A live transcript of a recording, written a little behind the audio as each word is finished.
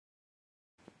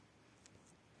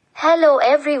Hello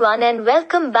everyone and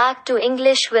welcome back to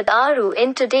English with Aru.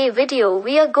 In today's video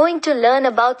we are going to learn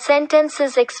about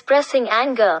sentences expressing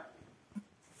anger.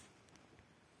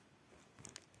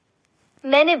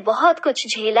 मैंने बहुत कुछ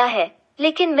झेला है,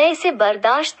 लेकिन मैं इसे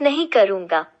बर्दाश्त नहीं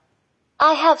करूंगा.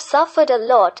 I have suffered a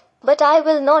lot, but I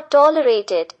will not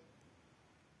tolerate it.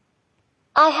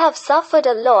 I have suffered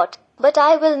a lot, but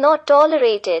I will not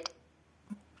tolerate it.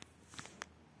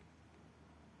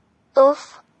 उफ,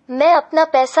 मैं अपना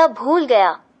पैसा भूल गया.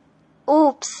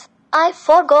 Oops, I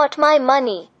forgot my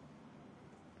money.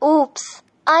 Oops,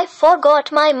 I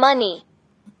forgot my money.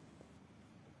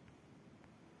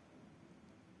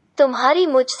 तुम्हारी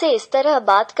मुझसे इस तरह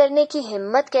बात करने की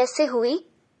हिम्मत कैसे हुई?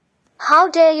 How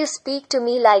dare you speak to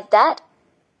me like that?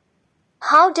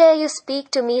 How dare you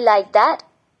speak to me like that?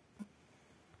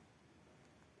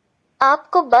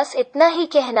 आपको बस इतना ही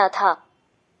कहना था.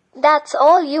 That's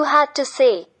all you had to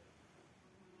say.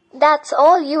 That's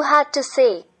all you had to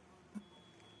say.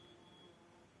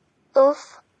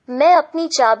 उफ, मैं अपनी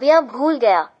चाबियां भूल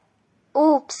गया.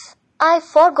 Oops, I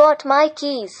forgot my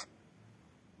keys.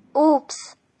 Oops,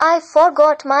 I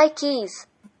forgot my keys.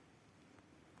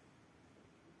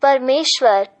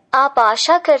 परमेश्वर, आप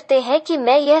आशा करते हैं कि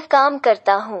मैं यह काम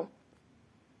करता हूं.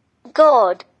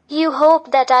 God, you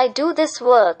hope that I do this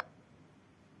work.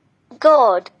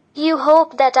 God, you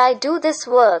hope that I do this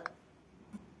work.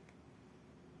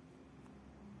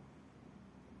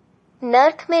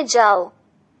 नर्क में जाओ.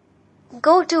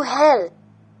 Go to hell.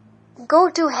 Go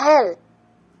to hell.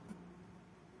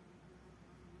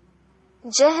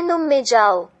 जहन्नुम में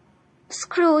जाओ.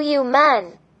 Screw you man.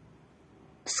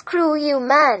 Screw you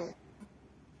man.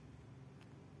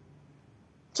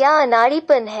 क्या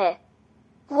अनाड़ीपन है.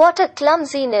 What a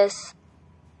clumsiness.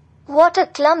 What a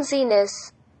clumsiness.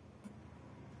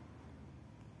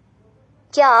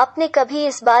 क्या आपने कभी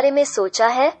इस बारे में सोचा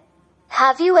है?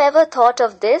 Have you ever thought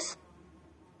of this?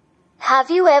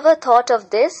 Have you ever thought of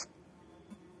this?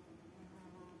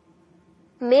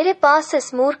 मेरे पास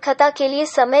इस मूर्खता के लिए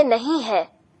समय नहीं है.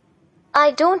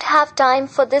 I don't have time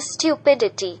for this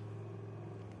stupidity.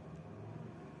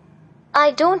 I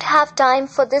don't have time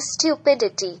for this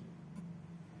stupidity.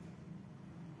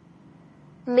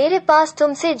 मेरे पास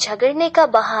तुमसे झगड़ने का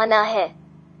बहाना है.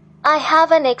 I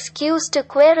have an excuse to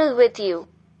quarrel with you.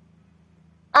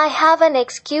 I have an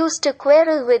excuse to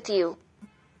quarrel with you.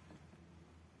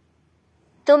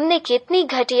 तुमने कितनी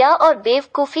घटिया और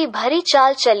बेवकूफी भरी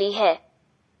चाल चली है.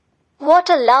 What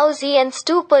a lousy and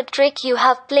stupid trick you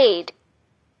have played.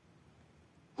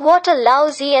 What a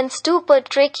lousy and stupid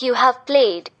trick you have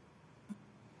played.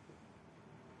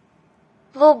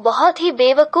 वो बहुत ही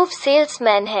बेवकूफ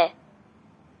सेल्समैन है.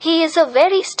 He is a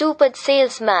very stupid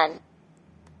salesman.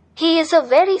 He is a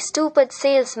very stupid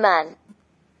salesman.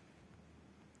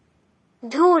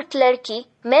 धूर्त लड़की,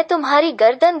 मैं तुम्हारी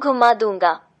गर्दन घुमा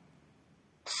दूंगा.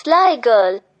 Sly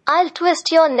girl, I'll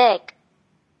twist your neck.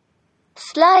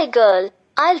 Sly girl,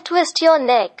 I'll twist your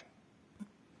neck.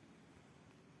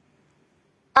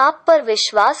 आप पर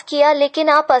विश्वास किया लेकिन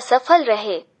आप असफल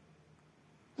रहे.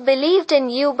 Believed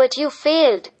in you but you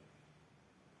failed.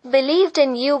 Believed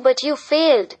in you but you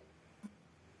failed.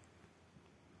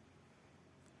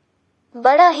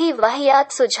 बड़ा ही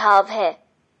वाहियात सुझाव है.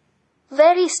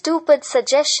 Very stupid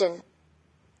suggestion.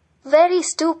 Very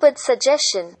stupid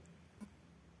suggestion.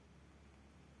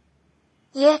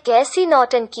 यह कैसी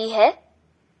नौटंकी है?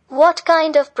 What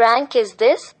kind of prank is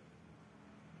this?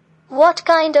 What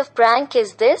kind of prank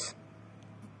is this?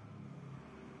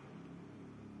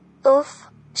 उफ,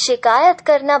 शिकायत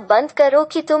करना बंद करो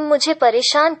कि तुम मुझे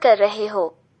परेशान कर रहे हो.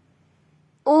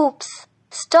 Oops,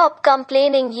 stop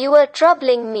complaining, you are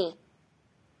troubling me.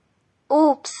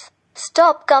 Oops,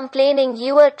 stop complaining,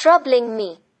 you are troubling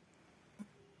me.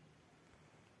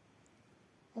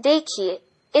 देखिए,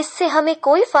 इससे हमें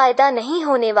कोई फायदा नहीं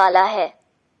होने वाला है.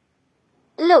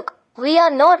 Look, we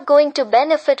are not going to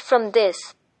benefit from this.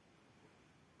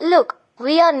 Look,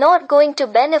 we are not going to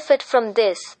benefit from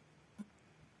this.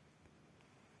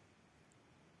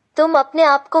 तुम अपने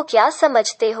आप को क्या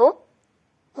समझते हो?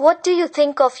 What do you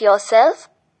think of yourself?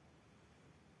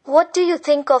 What do you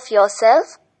think of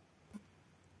yourself?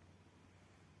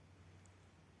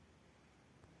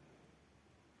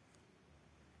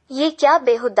 ये क्या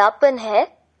बेहुदापन है?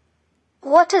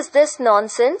 What is this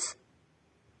nonsense?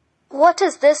 What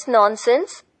is this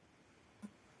nonsense?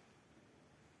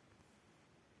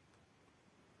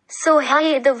 So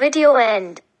here the video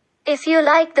end. If you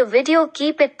like the video,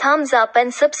 keep it thumbs up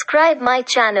and subscribe my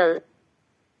channel.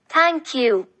 Thank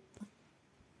you.